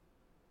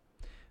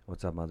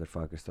What's up,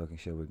 motherfuckers? Talking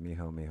shit with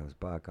Miho. Miho's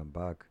back. I'm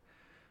back.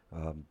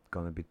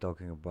 Gonna be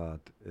talking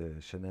about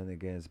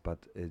shenanigans, but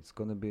it's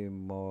gonna be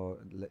more.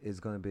 It's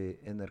gonna be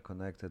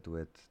interconnected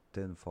with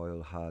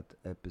Tinfoil Hat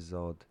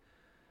episode,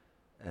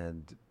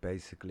 and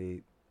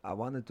basically, I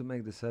wanted to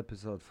make this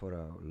episode for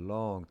a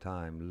long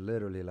time,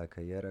 literally like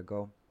a year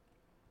ago,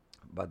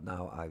 but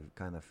now I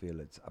kind of feel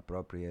it's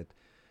appropriate.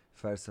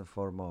 First and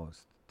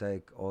foremost,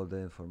 take all the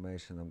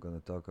information I'm gonna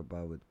talk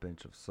about with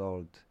pinch of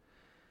salt.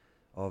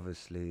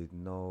 Obviously,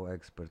 no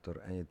expert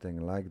or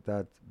anything like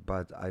that,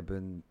 but I've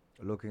been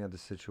looking at the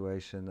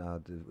situation,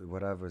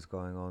 whatever is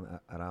going on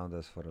around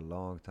us for a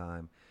long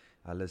time.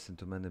 I listen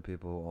to many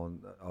people on,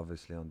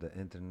 obviously, on the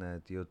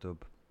internet,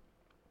 YouTube.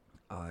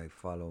 I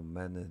follow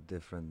many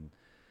different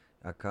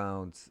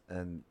accounts,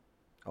 and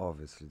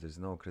obviously, there's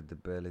no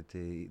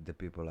credibility. The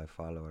people I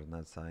follow are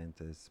not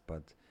scientists,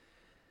 but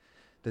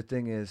the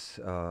thing is,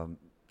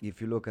 if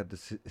you look at the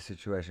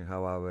situation,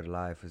 how our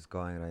life is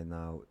going right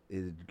now,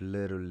 it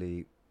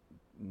literally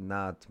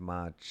not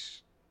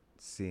much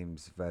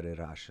seems very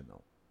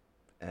rational.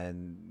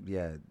 And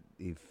yeah,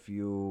 if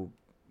you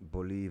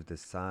believe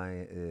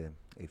the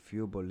if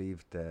you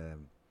believe the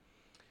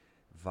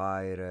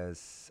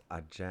virus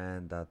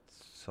agenda,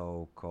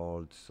 so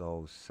called,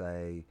 so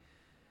say,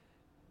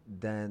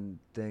 then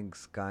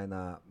things kind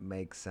of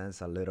make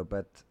sense a little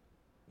bit.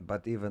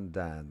 But even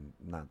then,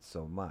 not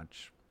so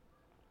much.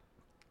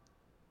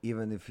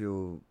 Even if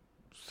you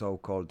so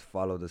called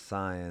follow the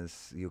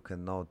science, you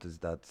can notice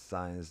that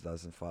science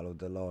doesn't follow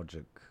the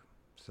logic.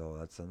 So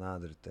that's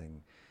another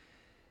thing.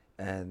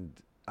 And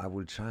I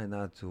will try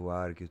not to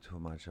argue too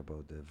much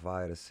about the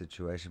virus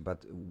situation,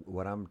 but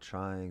what I'm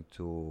trying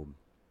to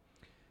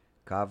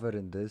cover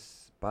in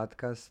this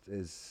podcast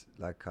is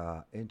like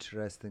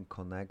interesting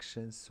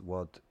connections,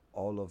 what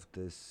all of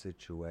this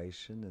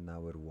situation in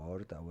our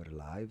world, our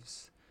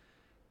lives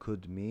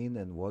could mean,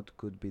 and what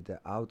could be the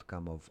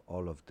outcome of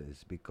all of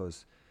this.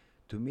 Because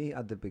to me,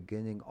 at the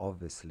beginning,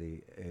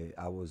 obviously,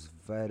 I was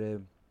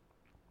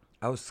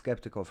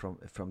skeptical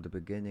from the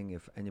beginning.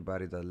 If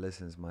anybody that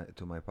listens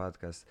to my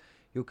podcast,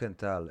 you can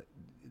tell,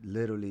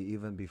 literally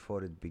even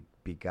before it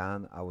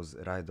began, I was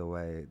right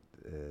away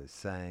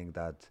saying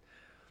that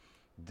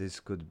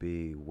this could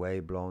be way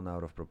blown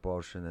out of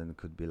proportion and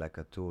could be like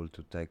a tool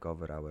to take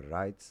over our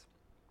rights.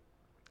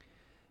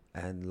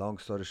 And long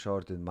story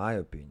short, in my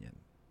opinion,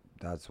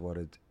 that's what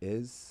it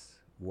is,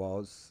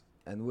 was,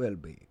 and will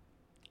be.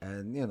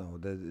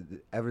 And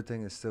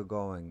everything is still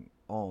going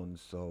on,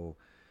 so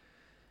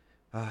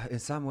in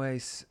some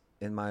ways,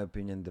 in my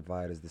opinion, the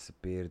virus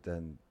disappeared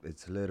and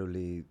it's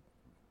literally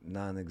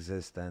non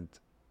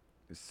existent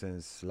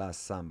since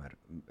last summer.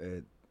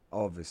 It,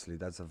 obviously,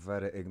 that's a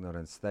very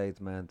ignorant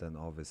statement, and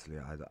obviously,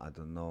 I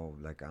don't know,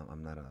 like,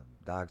 I'm not a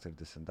doctor,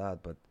 this and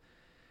that, but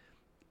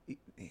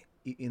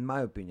in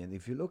my opinion,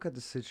 if you look at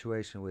the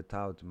situation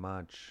without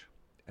much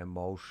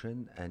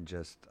emotion and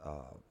just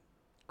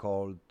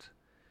cold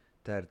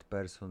third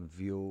person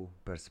view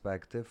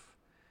perspective,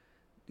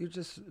 you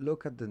just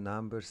look at the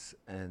numbers,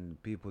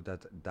 and people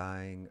that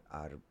dying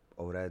are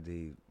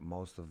already,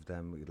 most of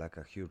them, like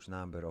a huge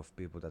number of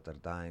people that are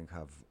dying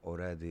have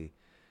already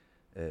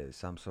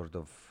some sort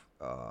of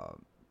uh,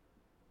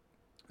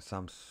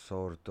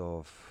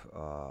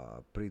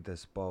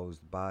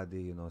 predisposed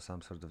body,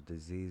 some sort of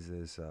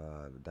diseases,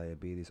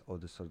 diabetes, all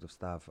this sort of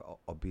stuff,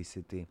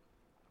 obesity.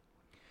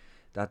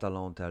 That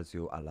alone tells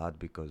you a lot,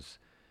 because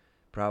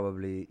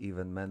probably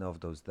even many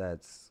of those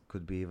deaths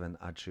could be even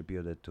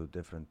attributed to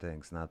different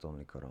things, not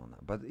only corona.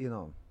 But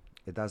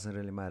it doesn't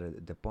really matter.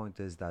 The point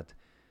is that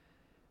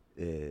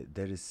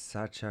there is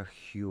such a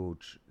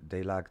huge,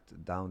 they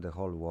locked down the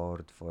whole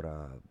world for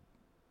a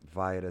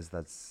virus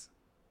that's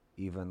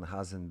even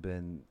hasn't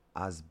been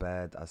as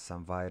bad as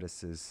some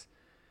viruses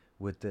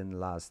within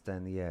last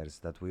 10 years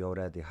that we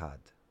already had.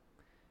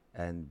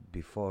 And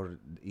before,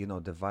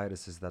 the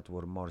viruses that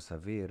were more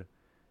severe,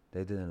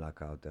 they didn't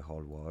lock out the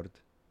whole world.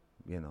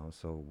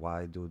 So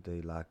why do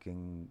they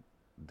locking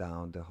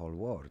down the whole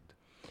world?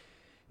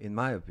 In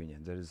my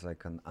opinion, there is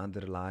like an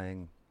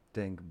underlying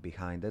thing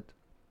behind it,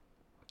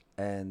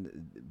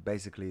 and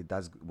basically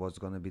that's what's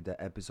going to be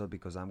the episode,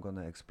 because I'm going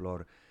to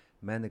explore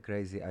many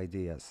crazy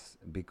ideas,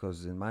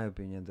 because in my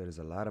opinion there is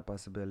a lot of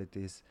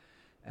possibilities,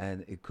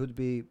 and it could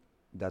be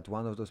that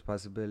one of those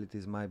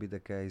possibilities might be the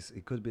case.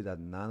 It could be that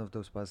none of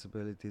those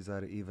possibilities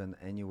are even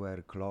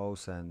anywhere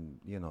close, and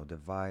the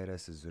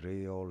virus is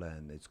real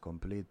and it's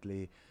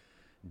completely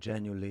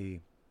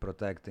genuinely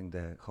protecting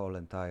the whole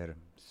entire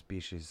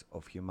species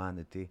of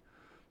humanity,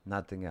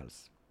 nothing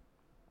else.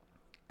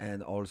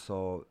 And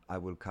also, I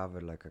will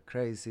cover like a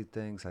crazy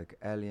things like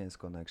aliens,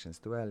 connections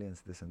to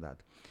aliens, this and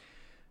that.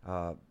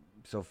 Uh,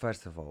 so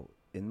first of all,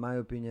 in my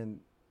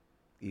opinion,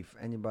 if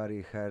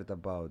anybody heard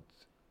about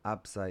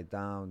upside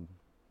down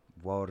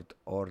world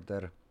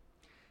order,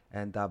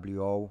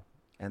 NWO,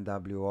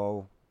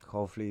 NWO,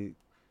 hopefully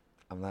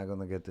I'm not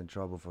gonna get in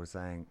trouble for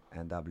saying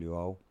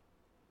NWO.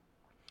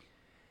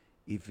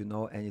 If you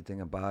know anything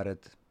about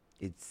it,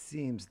 it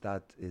seems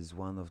that is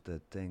one of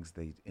the things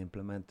they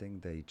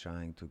implementing. They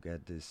trying to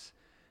get this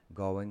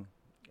going,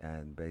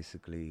 and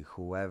basically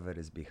whoever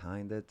is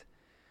behind it,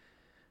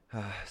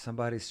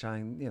 somebody's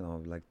trying,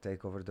 like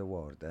take over the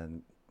world,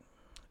 and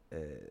uh,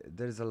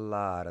 there's a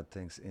lot of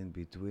things in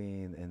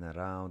between and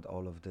around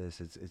all of this.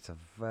 It's a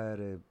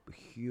very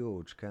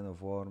huge can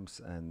of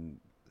worms, and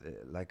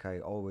like I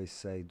always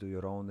say, do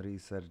your own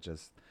research.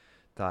 Just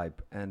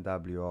type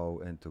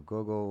NWO into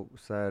Google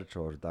search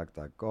or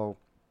DuckDuckGo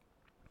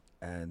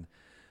and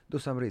do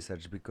some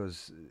research,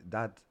 because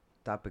that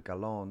topic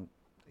alone,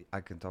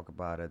 I can talk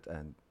about it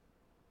and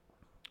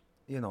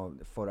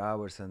for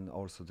hours, and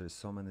also there's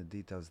so many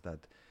details that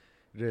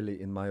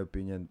really, in my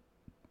opinion,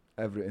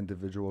 every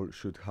individual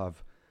should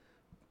have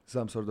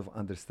some sort of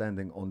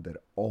understanding on their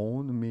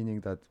own, meaning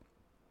that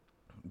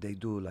they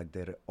do like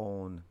their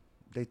own,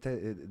 they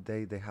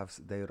have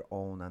their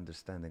own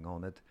understanding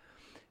on it.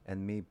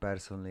 And me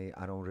personally,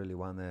 I don't really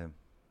want to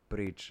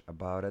preach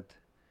about it,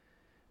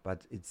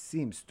 but it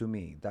seems to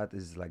me that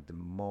is like the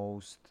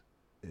most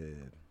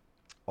uh,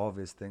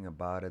 obvious thing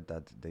about it,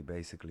 that they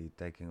basically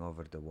taking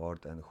over the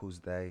world. And who's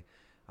they?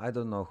 I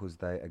don't know who's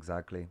they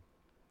exactly.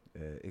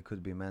 It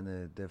could be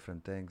many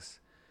different things,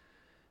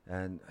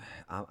 and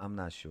I'm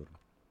not sure.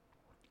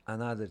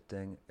 Another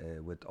thing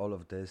with all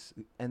of this,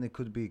 and it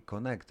could be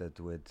connected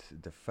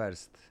with the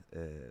first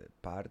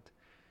part,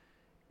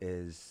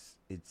 is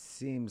it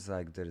seems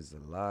like there is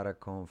a lot of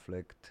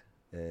conflict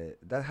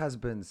that has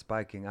been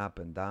spiking up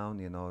and down.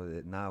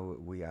 Now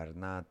we are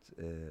not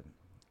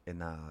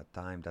in a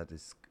time that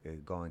is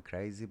going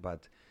crazy,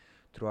 but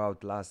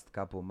throughout last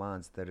couple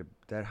months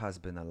there has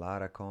been a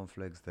lot of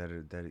conflicts.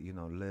 There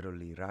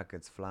literally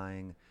rockets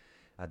flying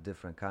at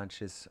different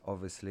countries.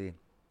 Obviously,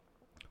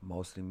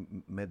 mostly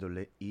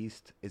Middle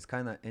East. It's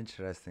kind of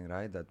interesting,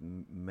 right? That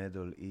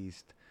Middle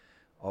East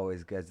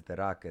always gets the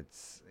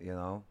rockets,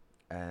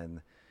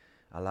 and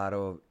a lot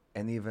of,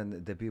 and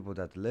even the people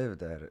that live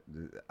there,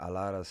 a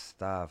lot of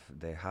stuff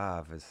they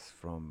have is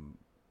from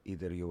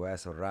either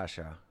U.S. or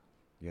Russia,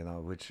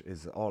 which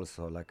is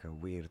also like a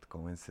weird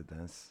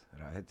coincidence,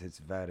 right? It's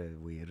very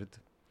weird.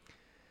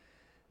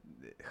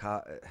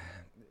 How,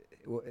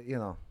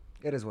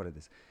 it is what it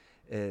is.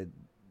 Uh,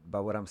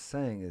 but what I'm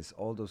saying is,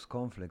 all those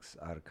conflicts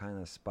are kind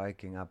of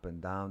spiking up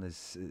and down.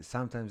 Is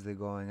sometimes they're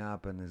going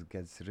up and it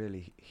gets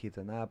really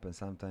heating up, and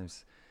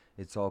sometimes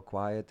it's all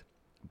quiet.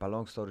 But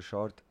long story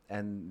short,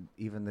 and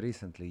even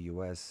recently,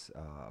 U.S.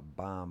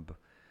 Bomb.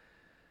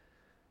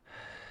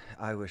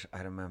 I wish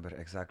I remember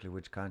exactly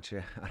which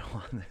country. I don't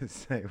want to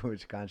say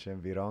which country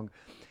and be wrong,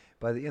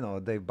 but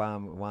they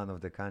bomb one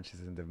of the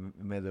countries in the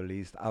Middle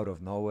East out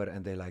of nowhere,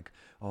 and they like,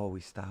 oh,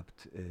 we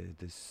stopped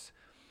this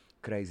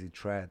crazy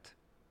threat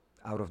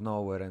out of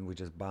nowhere, and we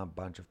just bomb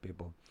a bunch of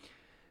people.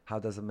 How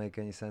does it make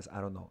any sense?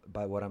 I don't know.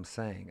 But what I'm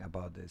saying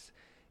about this,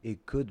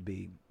 it could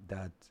be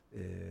that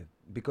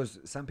because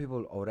some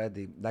people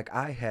already, like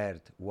I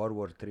heard World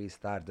War III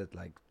started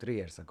like 3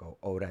 years ago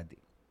already.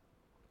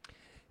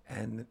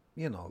 And,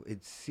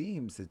 it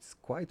seems it's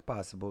quite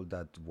possible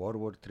that World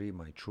War III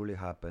might truly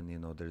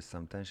happen. There's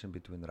some tension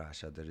between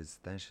Russia, there is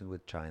tension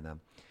with China.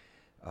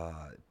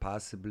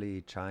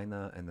 Possibly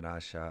China and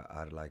Russia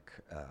are like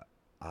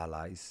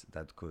allies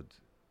that could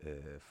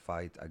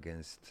fight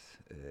against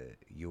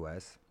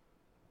US,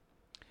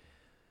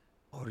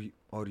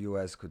 or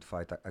US could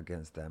fight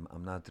against them.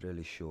 I'm not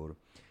really sure,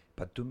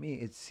 but to me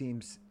it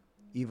seems,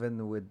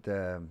 even with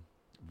the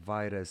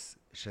virus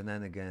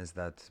shenanigans,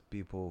 that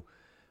people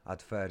at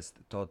first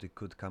thought it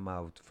could come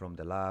out from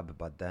the lab,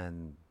 but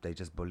then they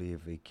just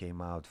believe it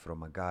came out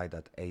from a guy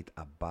that ate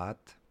a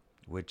bat,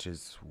 which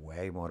is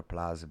way more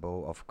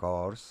plausible, of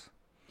course.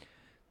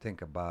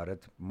 Think about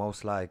it.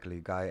 Most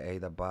likely, guy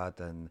ate a bat,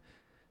 and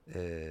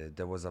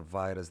there was a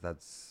virus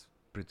that's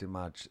pretty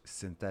much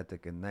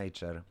synthetic in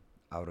nature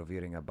out of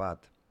eating a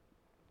bat.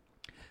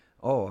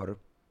 Or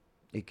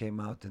it came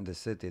out in the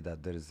city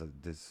that there is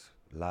this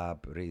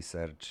lab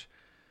research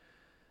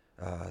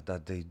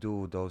that they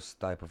do those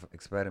type of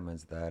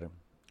experiments there.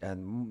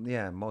 And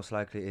yeah, most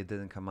likely it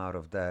didn't come out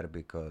of there,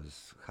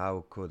 because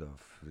how could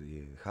have?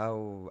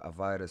 How a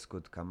virus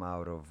could come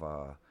out of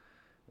a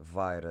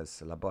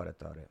virus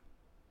laboratory?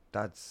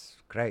 That's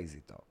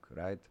crazy talk,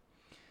 right?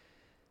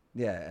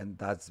 Yeah, and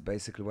that's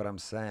basically what I'm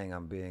saying.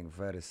 I'm being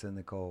very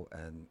cynical,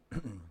 and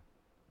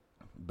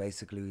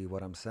basically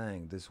what I'm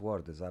saying, this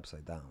world is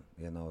upside down.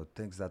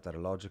 Things that are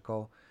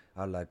logical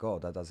are like, oh,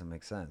 that doesn't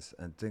make sense.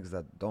 And things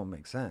that don't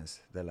make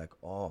sense, they're like,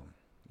 oh,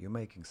 you're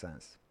making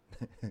sense.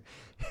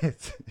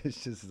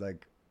 It's just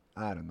like,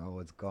 I don't know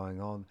what's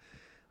going on.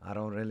 I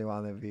don't really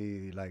want to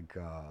be like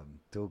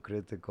too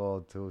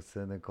critical, too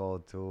cynical,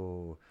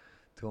 too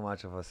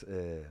much of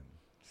a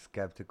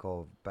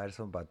skeptical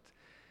person, but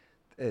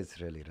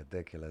it's really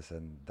ridiculous,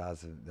 and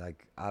doesn't,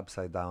 like,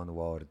 upside down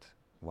world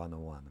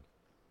 101.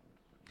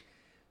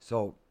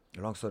 So,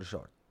 long story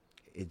short,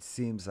 it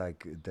seems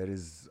like there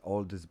is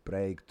all these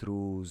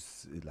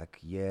breakthroughs, like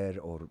year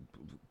or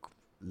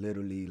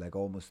literally like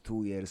almost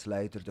 2 years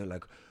later. They're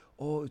like,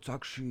 oh, it's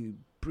actually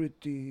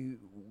pretty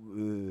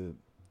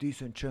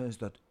decent chance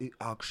that it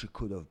actually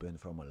could have been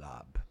from a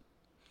lab.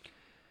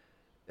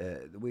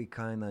 We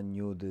kind of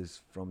knew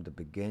this from the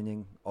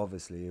beginning.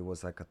 Obviously, it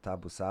was like a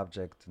taboo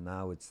subject.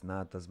 Now it's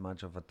not as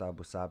much of a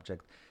taboo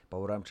subject. But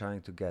what I'm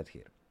trying to get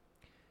here,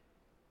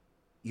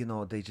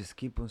 they just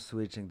keep on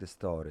switching the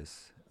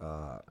stories.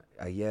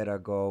 A year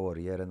ago or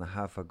a year and a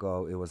half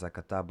ago, it was like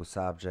a taboo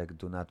subject.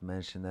 Do not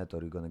mention it,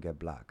 or you're gonna get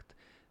blocked.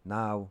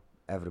 Now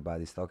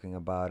everybody's talking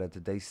about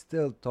it. They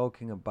still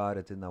talking about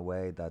it in a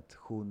way that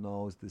who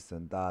knows this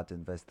and that,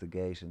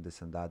 investigation,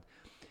 this and that.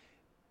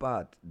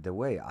 But the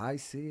way I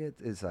see it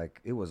is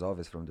like it was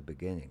obvious from the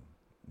beginning.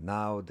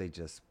 Now they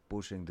just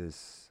pushing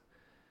this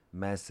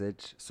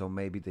message, so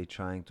maybe they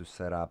trying to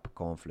set up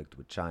conflict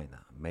with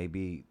China.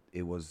 Maybe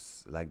it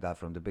was like that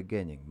from the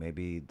beginning.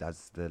 Maybe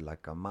that's the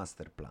like a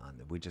master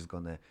plan. We're just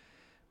gonna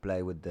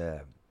play with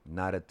the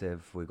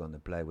narrative, we're gonna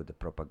play with the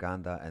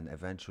propaganda, and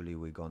eventually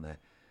we're gonna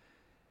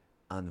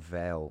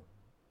unveil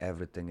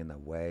everything in a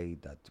way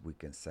that we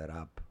can set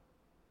up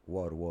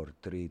World War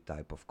III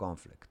type of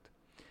conflict.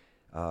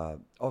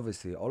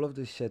 Obviously, all of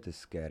this shit is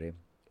scary,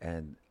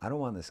 and I don't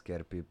want to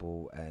scare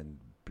people. And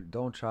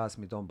don't trust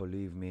me, don't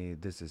believe me.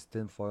 This is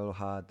tinfoil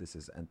hat. This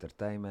is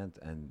entertainment,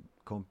 and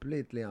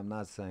completely, I'm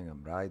not saying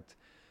I'm right.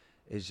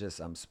 It's just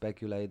I'm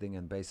speculating,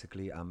 and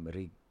basically, I'm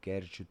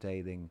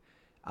regurgitating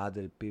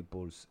other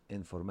people's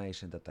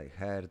information that I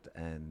heard,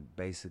 and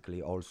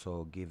basically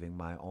also giving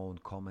my own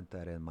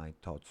commentary and my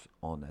thoughts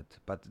on it.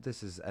 But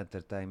this is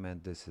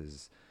entertainment. This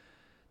is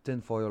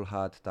tinfoil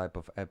hat type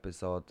of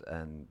episode,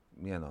 and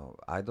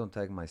I don't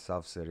take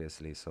myself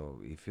seriously, so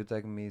if you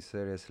take me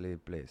seriously,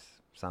 please,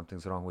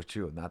 something's wrong with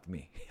you, not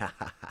me.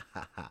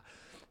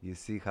 You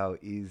see how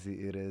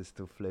easy it is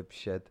to flip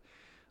shit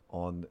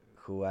on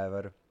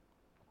whoever.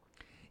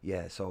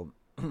 Yeah, so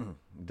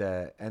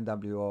the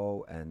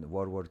NWO and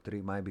World War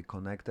III might be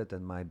connected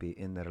and might be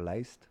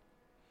interlaced.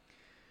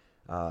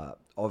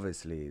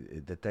 Obviously,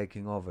 the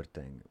taking over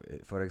thing,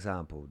 for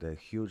example, the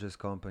hugest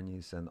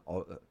companies and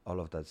all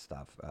of that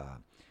stuff.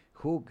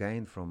 Who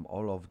gained from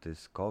all of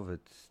this COVID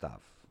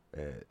stuff?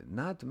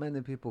 Not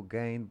many people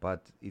gain,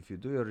 but if you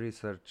do your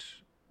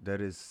research,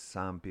 there is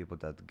some people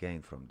that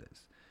gain from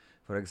this.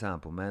 For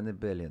example, many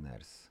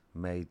billionaires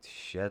made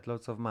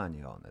shitloads of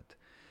money on it.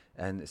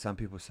 And some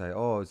people say,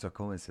 oh, it's a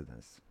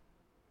coincidence.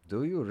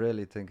 Do you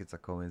really think it's a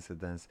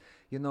coincidence?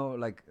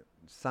 Like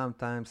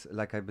sometimes,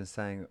 like I've been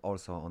saying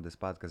also on this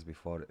podcast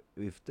before,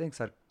 if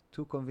things are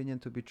too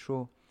convenient to be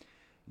true,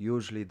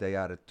 usually they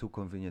are too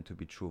convenient to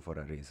be true for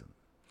a reason.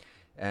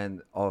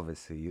 And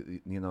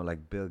obviously,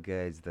 like Bill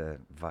Gates, the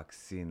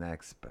vaccine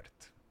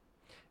expert,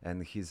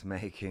 and he's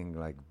making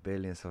like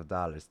billions of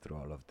dollars through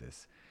all of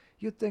this.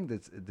 You think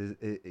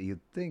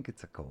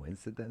it's a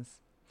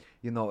coincidence?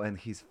 And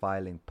he's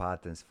filing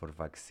patents for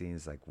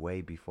vaccines like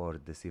way before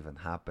this even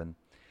happened.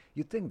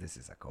 You think this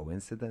is a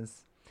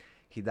coincidence?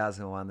 He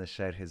doesn't want to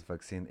share his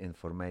vaccine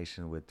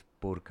information with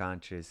poor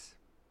countries.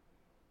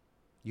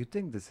 You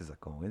think this is a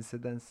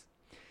coincidence?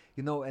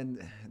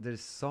 And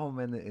there's so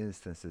many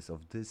instances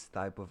of this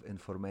type of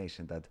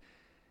information that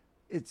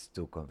it's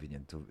too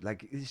convenient to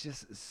like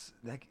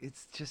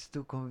it's just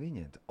too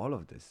convenient, all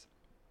of this.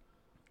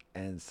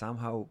 And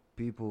somehow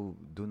people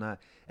do not,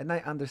 and I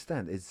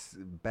understand it's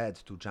bad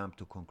to jump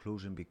to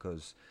conclusion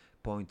because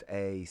point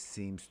A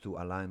seems to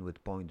align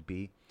with point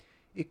B.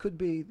 It could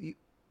be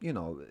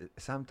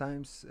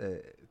sometimes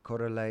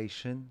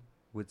correlation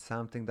with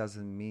something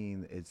doesn't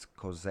mean it's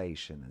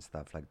causation and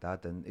stuff like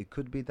that. And it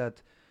could be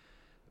that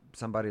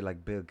somebody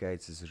like Bill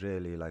Gates is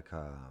really like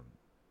a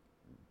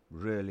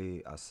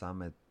really a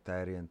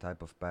humanitarian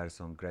type of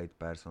person, great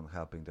person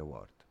helping the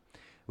world,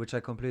 which I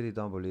completely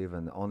don't believe.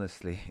 And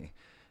honestly,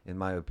 in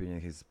my opinion,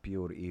 he's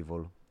pure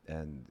evil.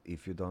 And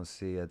if you don't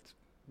see it,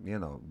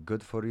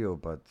 good for you.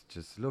 But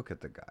just look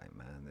at the guy,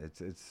 man.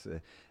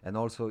 And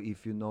also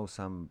if you know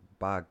some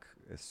back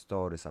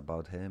stories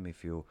about him,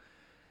 if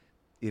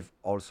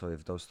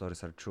those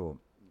stories are true,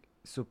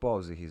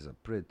 suppose he's a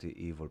pretty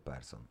evil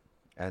person.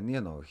 And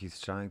he's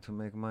trying to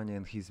make money,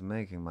 and he's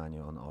making money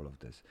on all of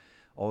this.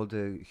 All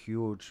the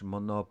huge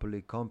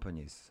monopoly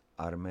companies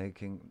are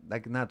making,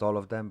 like, not all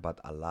of them, but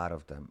a lot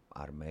of them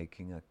are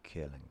making a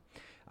killing.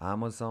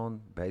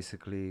 Amazon,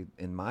 basically,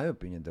 in my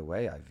opinion, the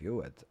way I view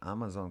it,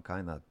 Amazon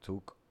kind of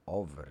took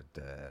over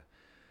the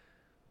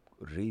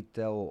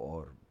retail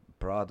or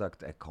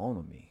product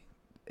economy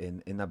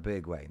in a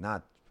big way.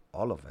 Not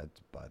all of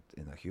it, but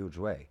in a huge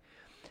way.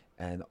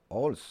 And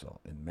also,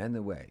 in many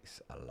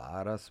ways, a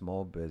lot of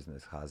small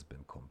business has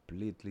been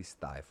completely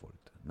stifled.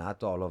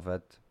 Not all of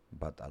it,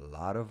 but a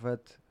lot of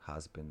it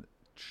has been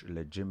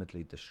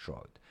legitimately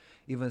destroyed.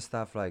 Even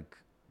stuff like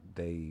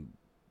they,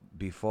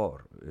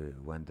 before,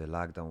 when the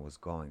lockdown was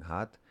going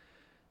hot,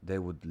 they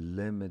would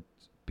limit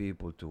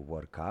people to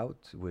work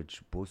out,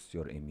 which boosts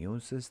your immune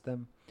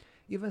system.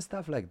 Even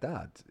stuff like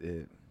that.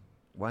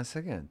 Once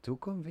again, too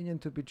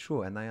convenient to be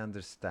true, and I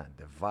understand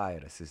the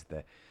virus is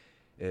the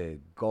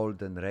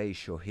golden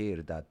ratio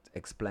here that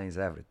explains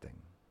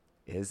everything.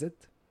 Is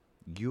it?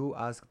 You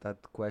ask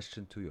that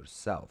question to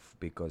yourself,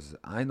 because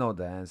I know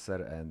the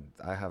answer, and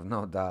I have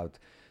no doubt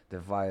the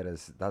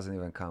virus doesn't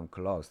even come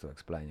close to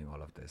explaining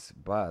all of this.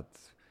 But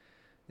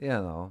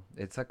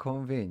It's a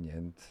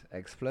convenient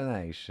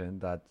explanation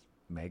that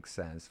makes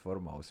sense for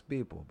most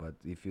people. But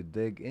if you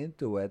dig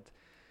into it,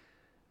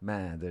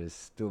 man,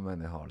 there's too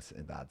many holes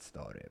in that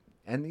story.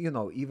 And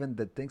even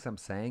the things I'm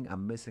saying,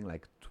 I'm missing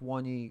like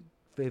 20,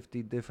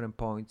 50 different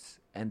points,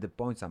 and the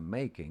points I'm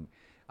making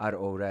are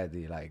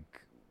already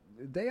like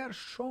they are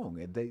strong.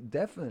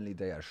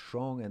 They are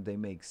strong, and they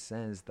make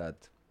sense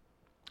that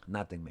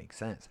nothing makes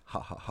sense. Ha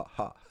ha ha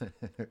ha.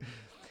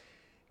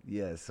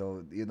 Yeah,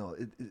 so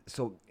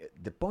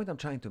the point I'm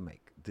trying to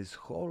make, this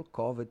whole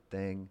COVID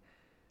thing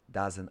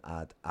doesn't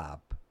add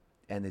up,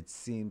 and it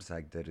seems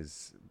like there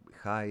is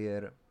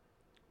higher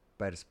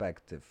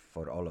perspective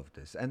for all of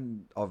this.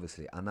 And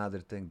obviously, another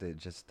thing, they're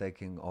just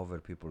taking over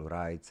people's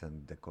rights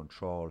and the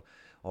control,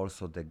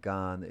 also the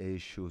gun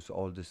issues,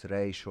 all this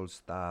racial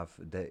stuff,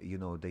 they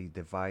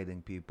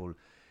dividing people.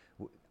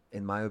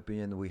 In my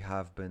opinion, we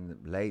have been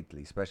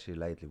lately, especially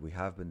lately, we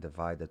have been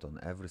divided on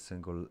every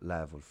single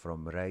level,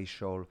 from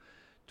racial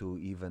to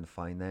even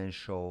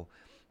financial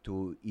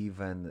to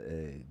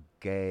even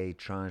gay,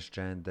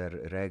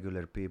 transgender,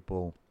 regular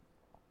people,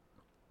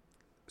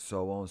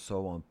 so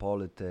on,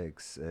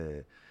 politics,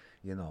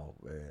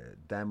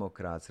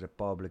 Democrats,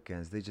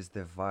 Republicans, they just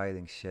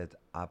dividing shit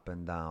up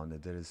and down.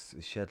 There is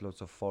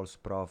shitloads of false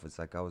prophets,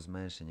 like I was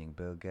mentioning,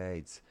 Bill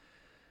Gates.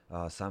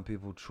 Some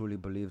people truly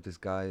believe this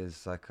guy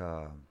is like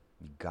a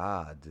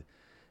god,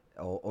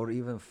 or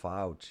even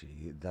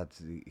Fauci, that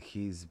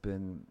he's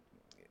been,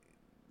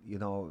 you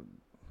know,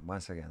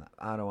 once again,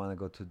 I don't want to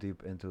go too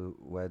deep into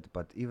it,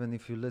 but even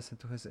if you listen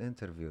to his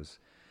interviews,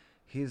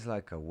 he's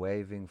like a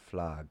waving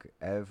flag.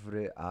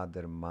 Every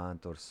other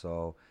month or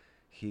so,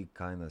 he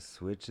kind of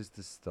switches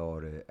the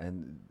story,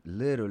 and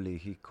literally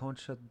he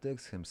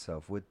contradicts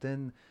himself.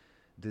 Within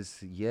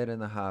this year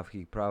and a half,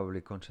 he probably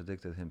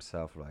contradicted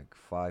himself like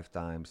 5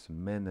 times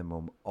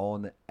minimum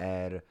on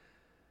air,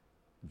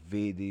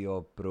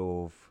 video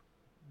proof,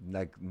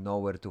 like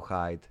nowhere to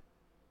hide.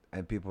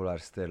 And people are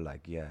still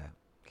like, yeah,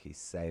 he's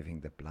saving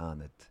the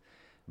planet.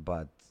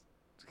 But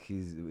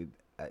he's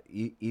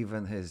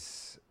even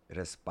his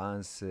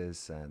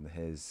responses and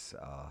his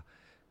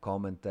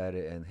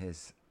commentary and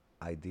his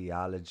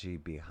ideology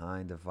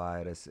behind the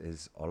virus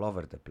is all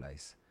over the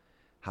place.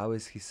 How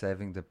is he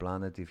saving the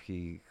planet if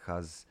he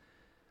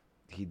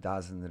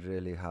doesn't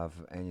really have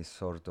any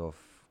sort of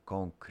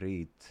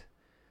concrete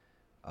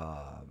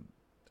um,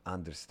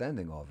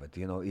 understanding of it?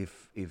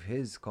 If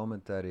his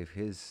commentary, if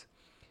his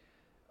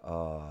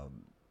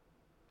um,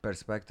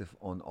 perspective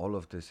on all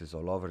of this is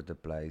all over the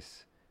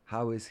place,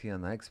 how is he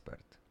an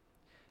expert?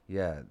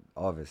 Yeah,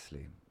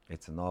 obviously,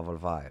 it's a novel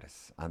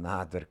virus,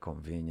 another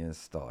convenient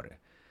story.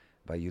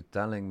 But you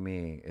telling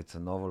me it's a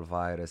novel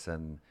virus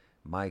and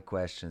my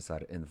questions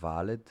are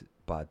invalid,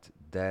 but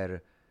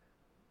their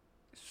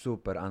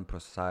super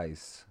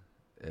unprecise,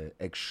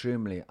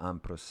 extremely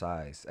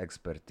unprecise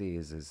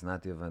expertise is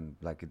not even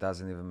like, it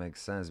doesn't even make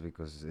sense,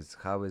 because it's,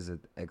 how is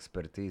it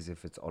expertise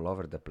if it's all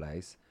over the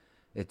place?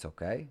 It's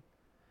okay,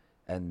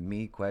 and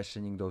me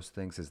questioning those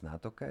things is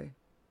not okay.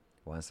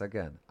 Once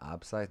again,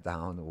 upside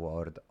down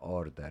world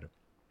order.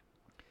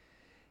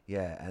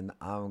 Yeah, and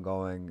I'm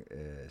going,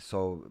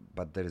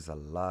 but there is a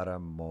lot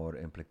of more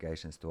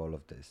implications to all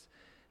of this.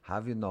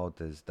 Have you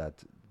noticed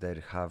that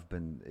there have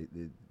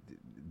been,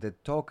 the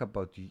talk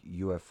about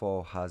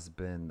UFO has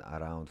been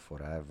around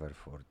forever,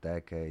 for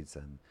decades,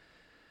 and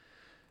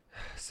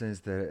since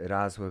the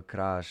Roswell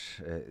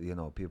crash,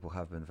 people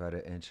have been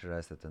very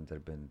interested, and there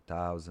have been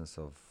thousands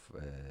of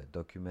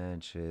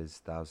documentaries,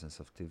 thousands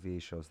of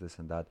TV shows, this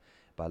and that.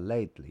 But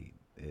lately,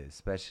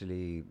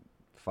 especially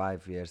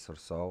 5 years or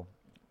so,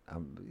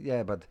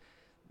 yeah, but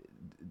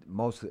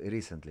most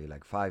recently,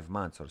 like 5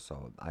 months or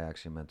so, I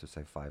actually meant to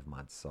say 5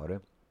 months, sorry,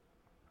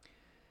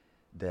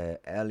 the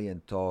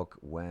alien talk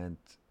went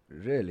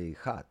really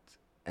hot.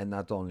 And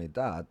not only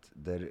that,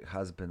 there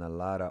has been a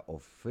lot of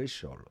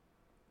official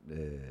uh,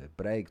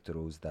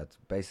 breakthroughs that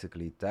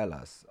basically tell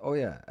us, oh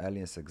yeah,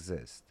 aliens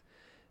exist.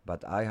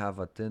 But I have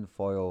a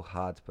tinfoil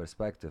hat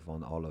perspective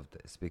on all of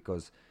this,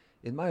 because,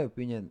 in my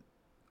opinion,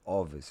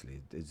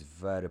 obviously, it's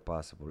very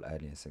possible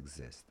aliens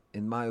exist.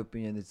 In my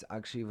opinion, it's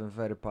actually even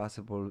very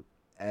possible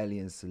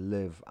aliens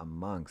live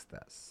amongst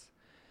us.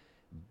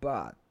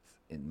 But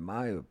in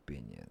my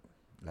opinion,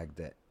 like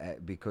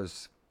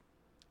because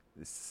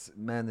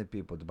many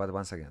people, but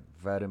once again,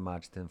 very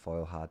much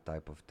tinfoil hat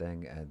type of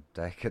thing, and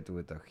take it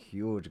with a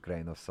huge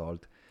grain of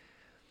salt.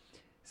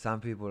 Some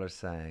people are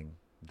saying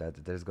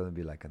that there's going to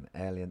be like an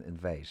alien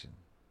invasion,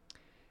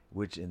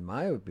 which, in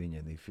my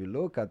opinion, if you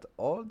look at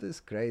all this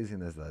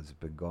craziness that's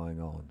been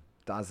going on,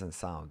 doesn't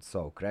sound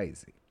so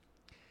crazy.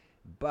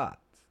 But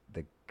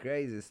the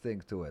craziest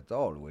thing to it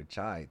all, which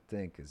I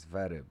think is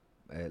very,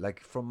 like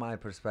from my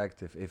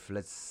perspective, if,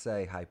 let's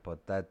say,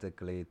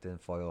 hypothetically,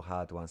 tinfoil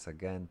hat once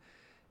again,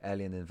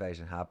 alien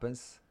invasion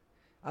happens,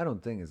 I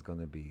don't think it's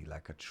gonna be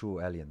like a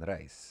true alien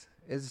race.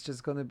 It's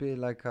just gonna be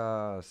like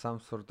some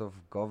sort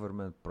of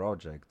government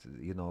project,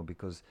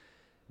 because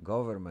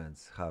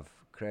governments have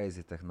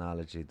crazy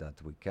technology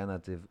that we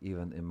cannot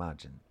even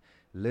imagine.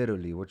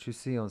 Literally, what you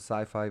see on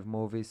sci-fi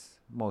movies,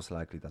 most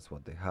likely that's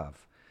what they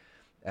have,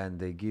 and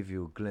they give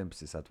you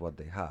glimpses at what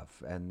they have.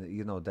 And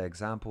the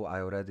example,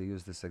 I already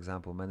used this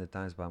example many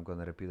times, but I'm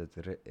gonna repeat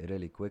it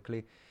really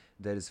quickly.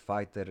 There is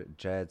fighter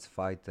jets,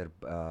 fighter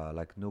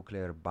like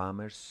nuclear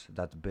bombers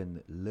that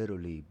been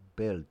literally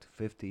built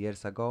 50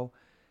 years ago,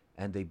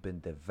 and they've been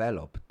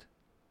developed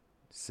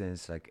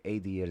since like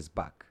 80 years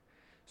back.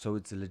 So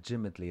it's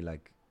legitimately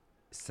like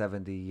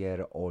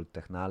 70-year-old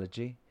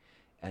technology,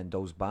 and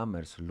those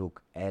bombers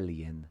look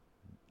alien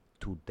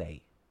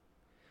today.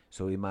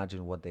 So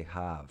imagine what they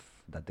have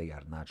that they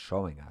are not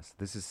showing us.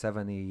 This is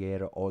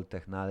 70-year-old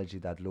technology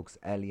that looks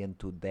alien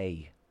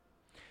today.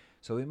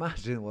 So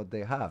imagine what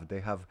they have.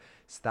 They have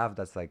stuff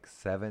that's like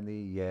 70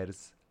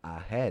 years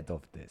ahead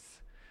of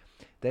this.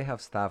 They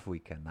have stuff we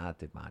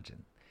cannot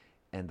imagine.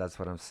 And that's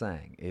what I'm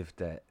saying. If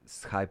the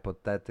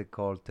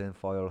hypothetical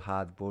tinfoil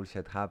hat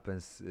bullshit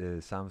happens,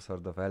 some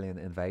sort of alien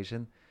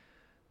invasion,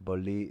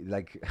 believe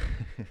like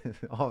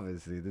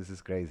obviously this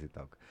is crazy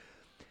talk.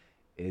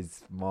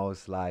 It's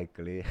most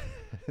likely.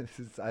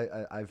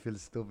 I feel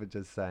stupid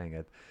just saying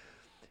it.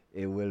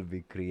 It will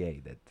be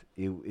created.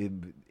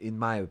 In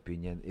my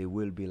opinion, it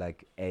will be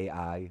like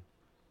AI,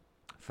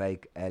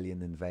 fake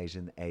alien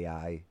invasion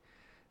AI,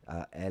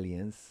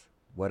 aliens,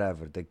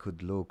 whatever. They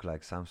could look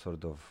like some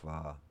sort of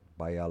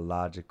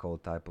biological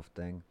type of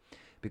thing.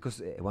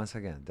 Because once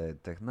again, the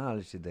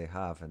technology they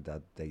have and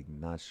that they're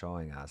not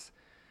showing us,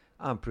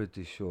 I'm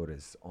pretty sure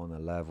is on a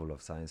level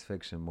of science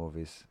fiction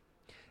movies,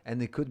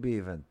 and it could be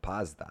even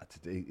past that.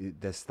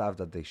 The stuff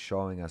that they're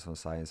showing us on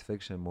science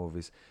fiction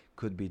movies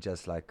could be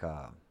just like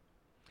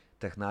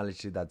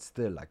technology that's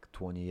still like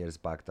 20 years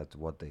back that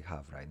what they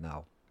have right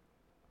now.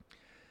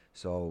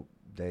 So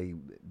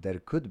there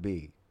could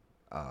be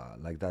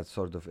like that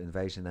sort of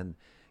invasion. And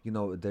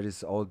there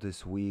is all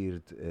this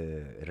weird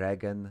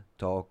Reagan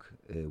talk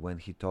when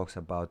he talks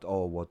about,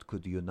 oh, what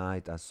could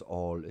unite us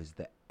all is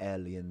the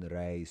alien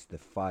race, the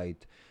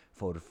fight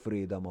for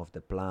freedom of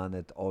the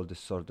planet, all this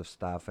sort of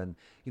stuff. And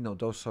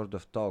those sort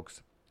of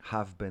talks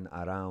have been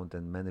around,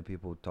 and many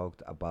people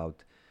talked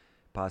about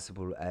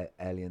possible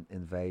alien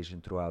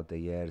invasion throughout the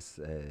years.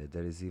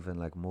 There is even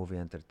like movie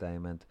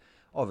entertainment,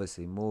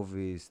 obviously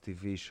movies,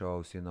 TV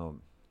shows.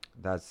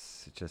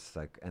 That's just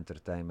like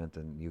entertainment,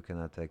 and you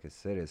cannot take it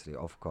seriously.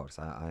 Of course,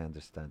 I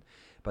understand,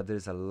 but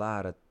there's a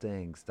lot of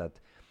things that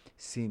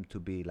seem to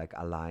be like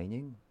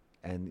aligning.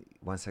 And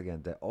once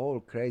again, the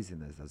all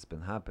craziness that's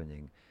been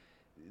happening,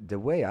 the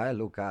way I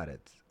look at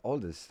it, all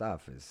this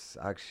stuff is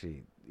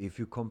actually, if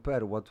you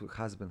compare what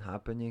has been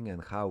happening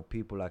and how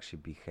people actually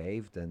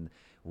behaved, and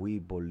we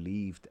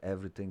believed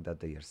everything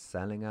that they are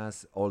selling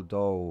us,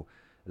 although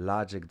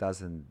logic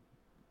doesn't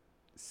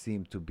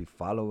seem to be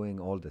following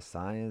all the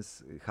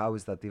science. How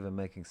is that even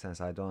making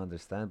sense? I don't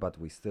understand, but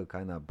we still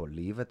kind of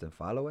believe it and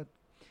follow it.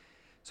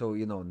 So,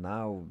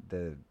 now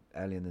the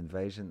alien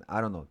invasion,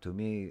 I don't know. To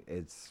me,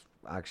 it's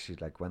actually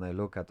like when I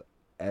look at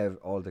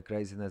all the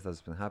craziness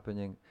that's been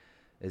happening,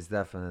 it's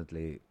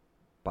definitely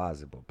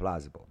possible,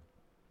 plausible.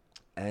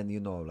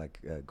 And like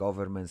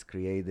governments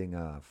creating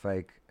a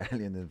fake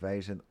alien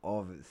invasion,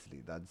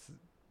 obviously that's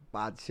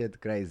bad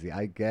shit crazy.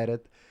 I get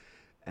it.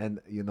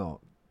 And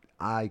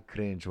I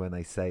cringe when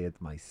I say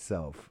it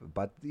myself,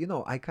 but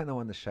I kind of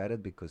want to share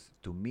it because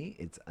to me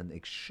it's an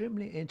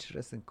extremely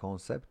interesting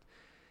concept,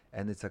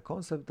 and it's a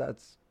concept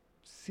that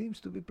seems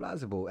to be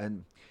plausible.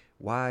 And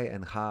why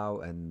and how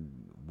and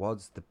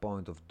what's the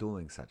point of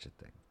doing such a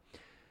thing?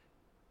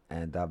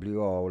 And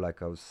WO,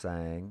 like I was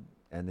saying,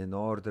 and in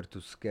order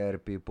to scare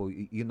people,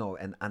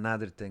 and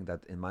another thing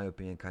that, in my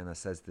opinion, kind of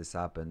sets this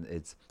up, and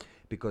it's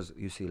because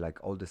you see, like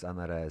all this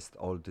unrest,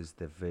 all this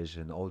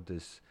division, all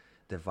this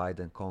divide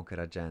and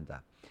conquer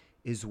agenda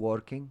is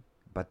working,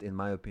 but in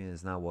my opinion,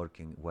 it's not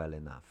working well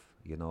enough.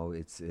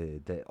 It's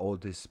all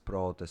this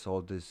protests,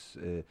 all this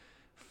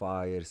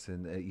fires,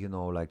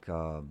 and like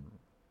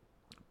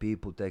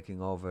people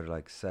taking over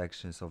like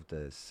sections of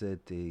the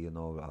city,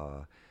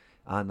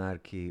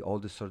 anarchy, all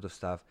this sort of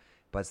stuff,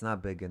 but it's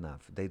not big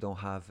enough. They don't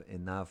have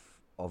enough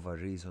of a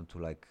reason to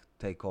like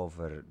take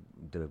over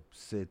the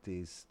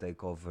cities,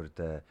 take over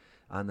the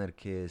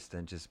anarchists,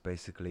 and just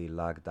basically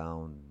lock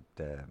down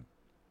the,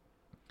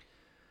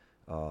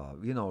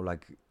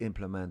 like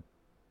implement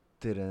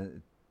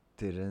tyran-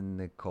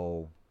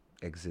 tyrannical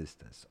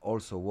existence.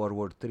 Also, World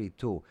War Three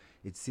too.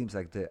 It seems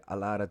like a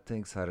lot of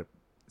things are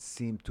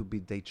seem to be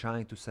they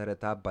trying to set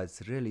it up, but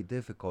it's really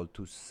difficult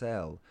to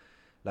sell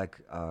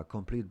like a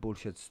complete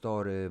bullshit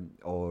story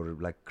or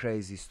like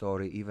crazy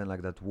story, even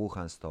like that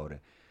Wuhan story.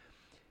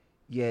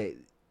 Yeah,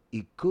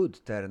 it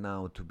could turn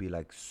out to be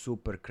like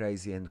super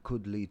crazy and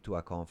could lead to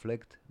a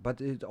conflict, but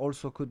it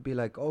also could be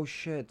like, oh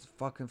shit,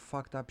 fucking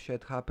fucked up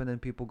shit happened,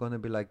 and people gonna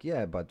be like,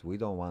 yeah, but we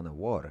don't want a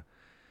war.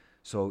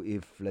 So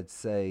if let's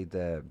say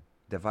the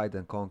divide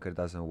and conquer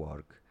doesn't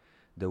work,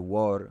 the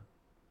war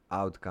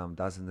outcome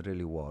doesn't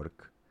really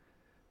work,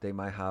 they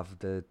might have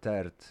the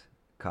third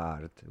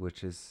card,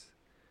 which is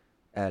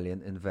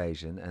alien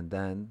invasion. And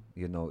then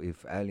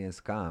if aliens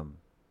come,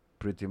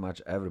 pretty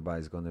much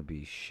everybody's gonna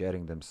be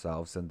sharing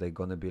themselves, and they're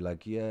gonna be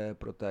like, yeah,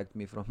 protect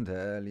me from the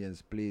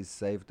aliens, please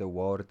save the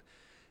world.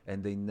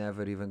 And they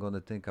never even gonna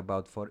think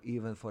about for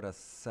even for a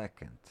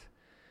second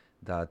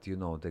that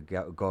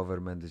the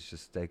government is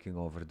just taking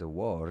over the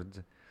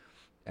world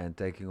and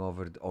taking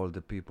over all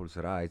the people's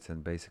rights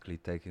and basically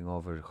taking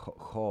over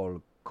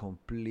whole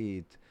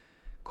complete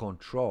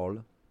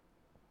control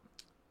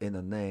in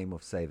the name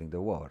of saving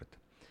the world.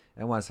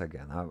 And once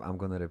again, I'm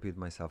gonna repeat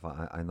myself.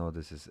 I know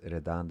this is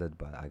redundant,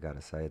 but I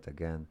gotta say it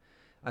again.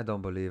 I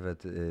don't believe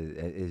it.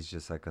 It's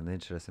just like an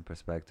interesting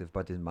perspective.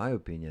 But in my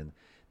opinion,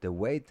 the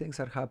way things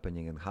are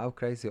happening and how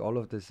crazy all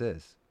of this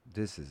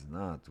is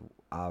not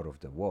out of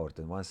the world.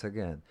 And once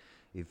again,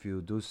 if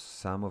you do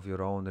some of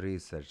your own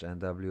research,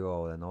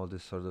 NWO and all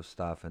this sort of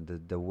stuff, and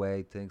the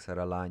way things are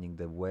aligning,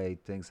 the way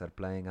things are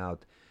playing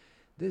out,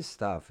 this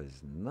stuff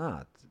is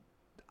not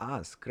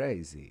as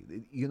crazy.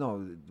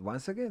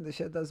 Once again, the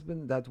shit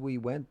that we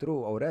went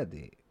through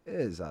already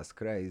is as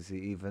crazy,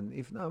 even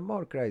if not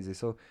more crazy.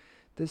 So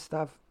this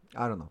stuff,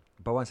 I don't know.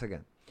 But once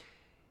again,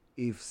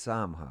 if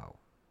somehow,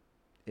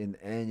 in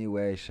any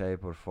way,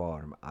 shape, or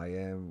form, I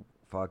am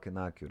fucking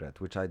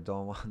accurate, which I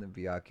don't want to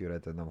be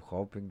accurate, and I'm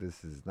hoping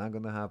this is not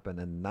gonna happen,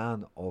 and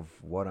none of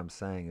what I'm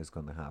saying is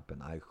gonna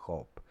happen. I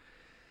hope.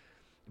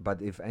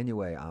 But if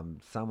anyway I'm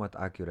somewhat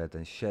accurate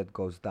and shit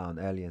goes down,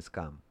 aliens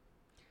come.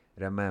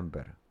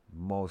 Remember,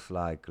 most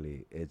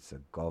likely it's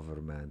a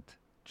government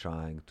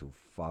trying to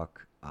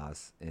fuck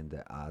us in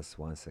the ass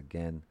once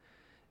again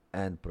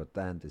and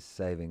pretend it's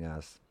saving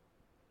us.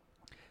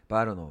 But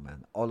I don't know,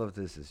 man. All of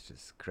this is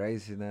just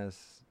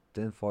craziness,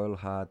 tinfoil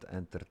hat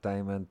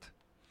entertainment.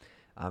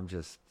 I'm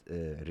just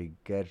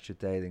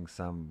regurgitating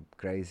some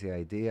crazy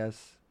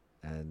ideas.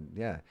 And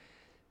yeah,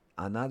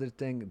 another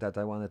thing that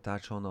I want to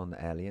touch on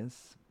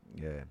aliens.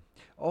 Yeah.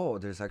 Oh,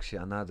 there's actually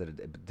another.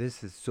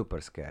 This is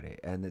super scary,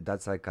 and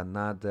that's like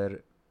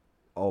another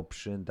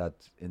option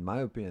that, in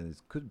my opinion,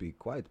 it could be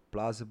quite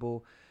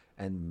plausible,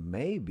 and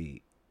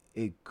maybe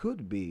it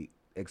could be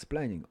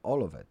explaining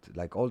all of it,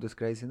 like all this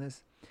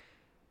craziness.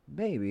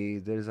 Maybe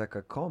there's like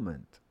a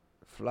comet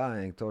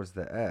flying towards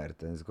the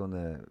Earth and it's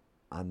gonna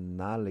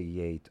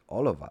annihilate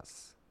all of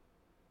us.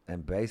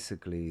 And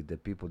basically, the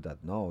people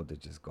that know, they're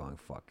just going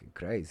fucking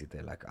crazy.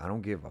 They're like, I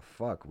don't give a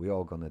fuck. We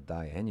all gonna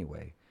die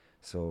anyway.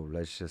 So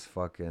let's just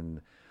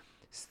fucking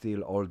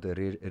steal all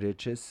the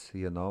riches,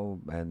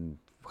 and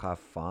have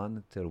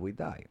fun till we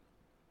die.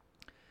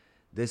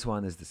 This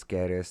one is the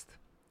scariest,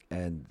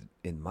 and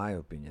in my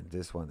opinion,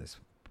 this one is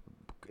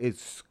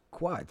it's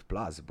quite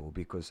plausible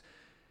because,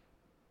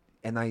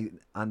 and I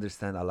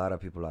understand a lot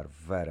of people are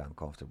very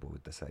uncomfortable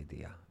with this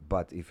idea.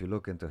 But if you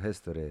look into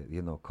history,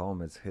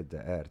 comets hit the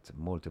Earth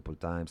multiple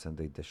times and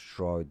they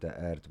destroyed the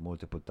Earth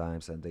multiple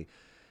times and they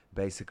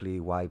basically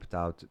wiped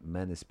out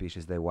many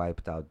species. They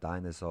wiped out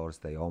dinosaurs.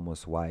 They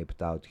almost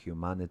wiped out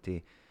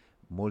humanity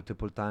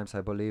multiple times,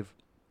 I believe.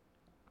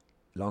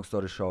 Long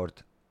story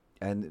short,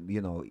 and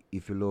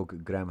if you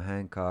look, Graham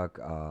Hancock,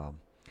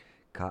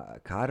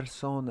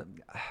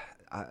 Carson,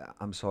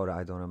 I'm sorry,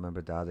 I don't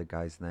remember the other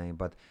guy's name,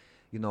 but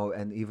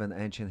and even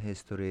ancient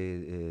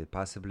history,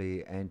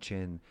 possibly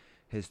ancient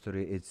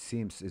history, it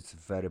seems it's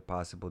very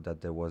possible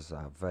that there was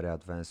a very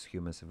advanced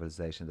human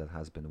civilization that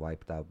has been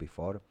wiped out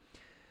before.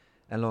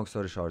 And long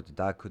story short,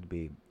 that could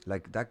be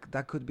like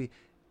that could be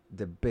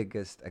the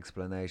biggest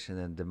explanation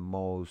and the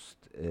most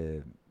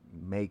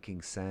making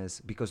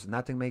sense because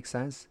nothing makes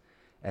sense,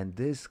 and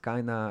this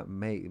kind of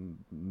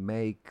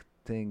make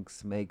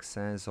things make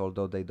sense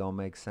although they don't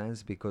make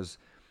sense because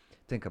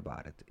think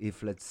about it.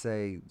 If let's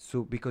say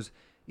so, because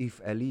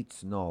if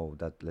elites know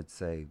that let's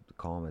say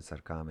comets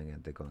are coming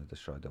and they're gonna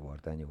destroy the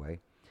world anyway,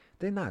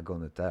 they're not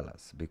gonna tell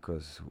us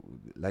because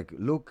like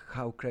look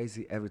how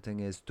crazy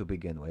everything is to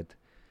begin with,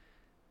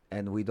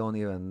 and we don't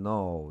even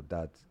know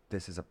that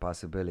this is a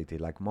possibility.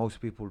 Like most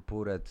people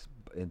put it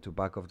into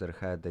back of their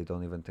head, they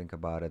don't even think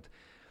about it.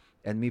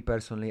 And me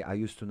personally, I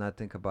used to not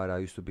think about it. I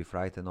used to be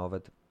frightened of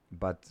it.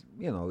 But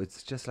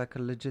it's just like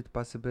a legit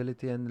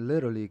possibility, and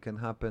literally it can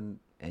happen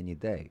any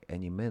day,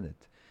 any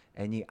minute,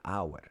 any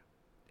hour.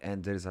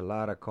 And there's a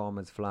lot of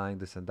comets flying,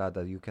 this and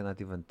that you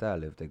cannot even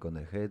tell if they're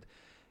gonna hit.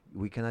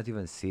 We cannot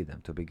even see them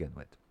to begin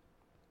with.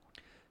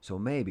 So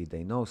maybe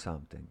they know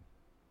something,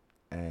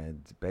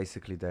 and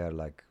basically they're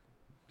like,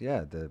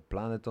 yeah, the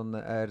planet on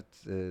the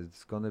Earth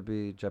is gonna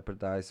be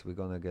jeopardized. We're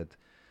gonna get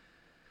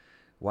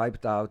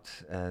wiped out,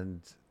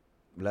 and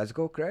let's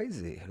go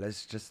crazy.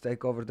 Let's just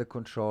take over the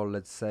control.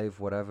 Let's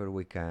save whatever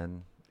we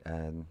can,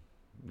 and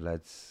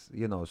let's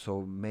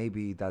So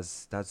maybe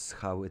that's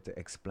how it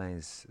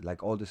explains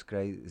like all this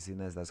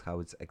craziness. That's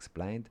how it's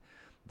explained.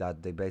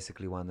 That they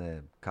basically want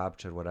to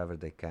capture whatever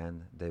they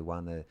can. They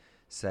want to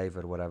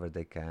savor whatever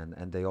they can,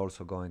 and they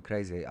also going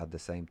crazy at the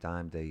same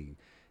time. They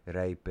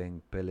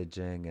raping,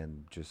 pillaging,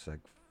 and just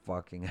like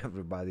fucking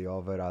everybody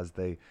over as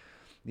they,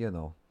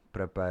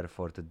 prepare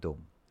for the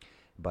doom.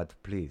 But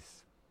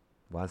please,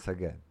 once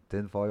again,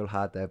 tinfoil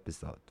hat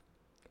episode.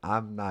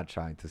 I'm not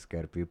trying to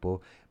scare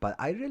people, but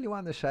I really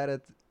want to share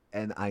it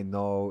And I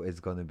know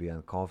it's going to be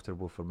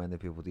uncomfortable for many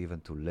people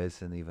even to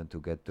listen, even to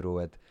get through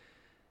it.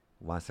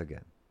 Once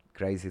again,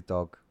 crazy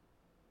talk.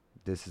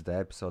 This is the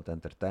episode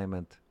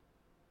entertainment.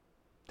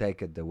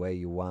 Take it the way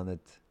you want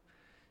it.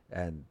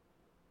 And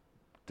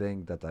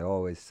thing that I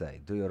always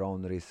say, do your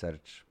own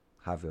research,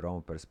 have your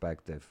own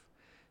perspective.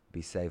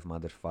 Be safe,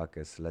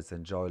 motherfuckers. Let's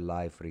enjoy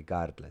life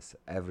regardless.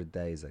 Every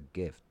day is a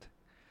gift.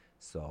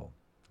 So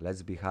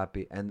let's be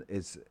happy. And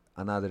it's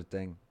another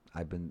thing.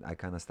 I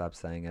kind of stopped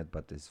saying it,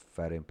 but it's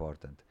very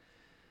important.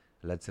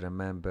 Let's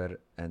remember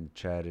and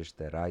cherish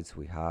the rights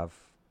we have,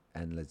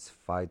 and let's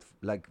fight.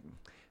 Like,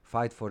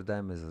 fight for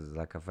them is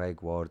like a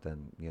vague word,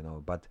 and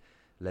but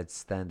let's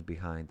stand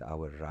behind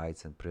our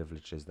rights and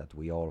privileges that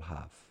we all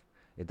have.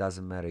 It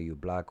doesn't matter you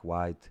black,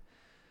 white,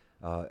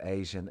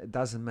 Asian. It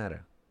doesn't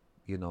matter.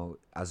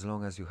 As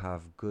long as you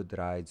have good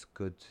rights,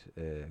 good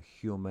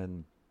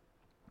human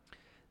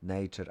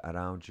nature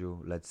around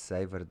you, let's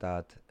savor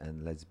that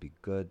and let's be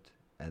good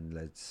and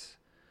let's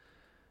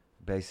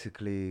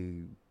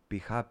basically be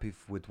happy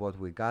with what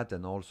we got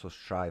and also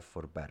strive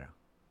for better.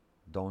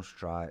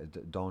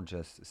 Don't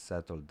just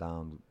settle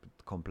down.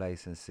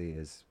 Complacency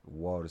is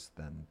worse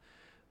than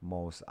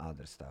most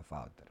other stuff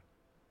out there.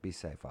 Be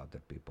safe out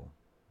there, people.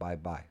 Bye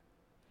bye.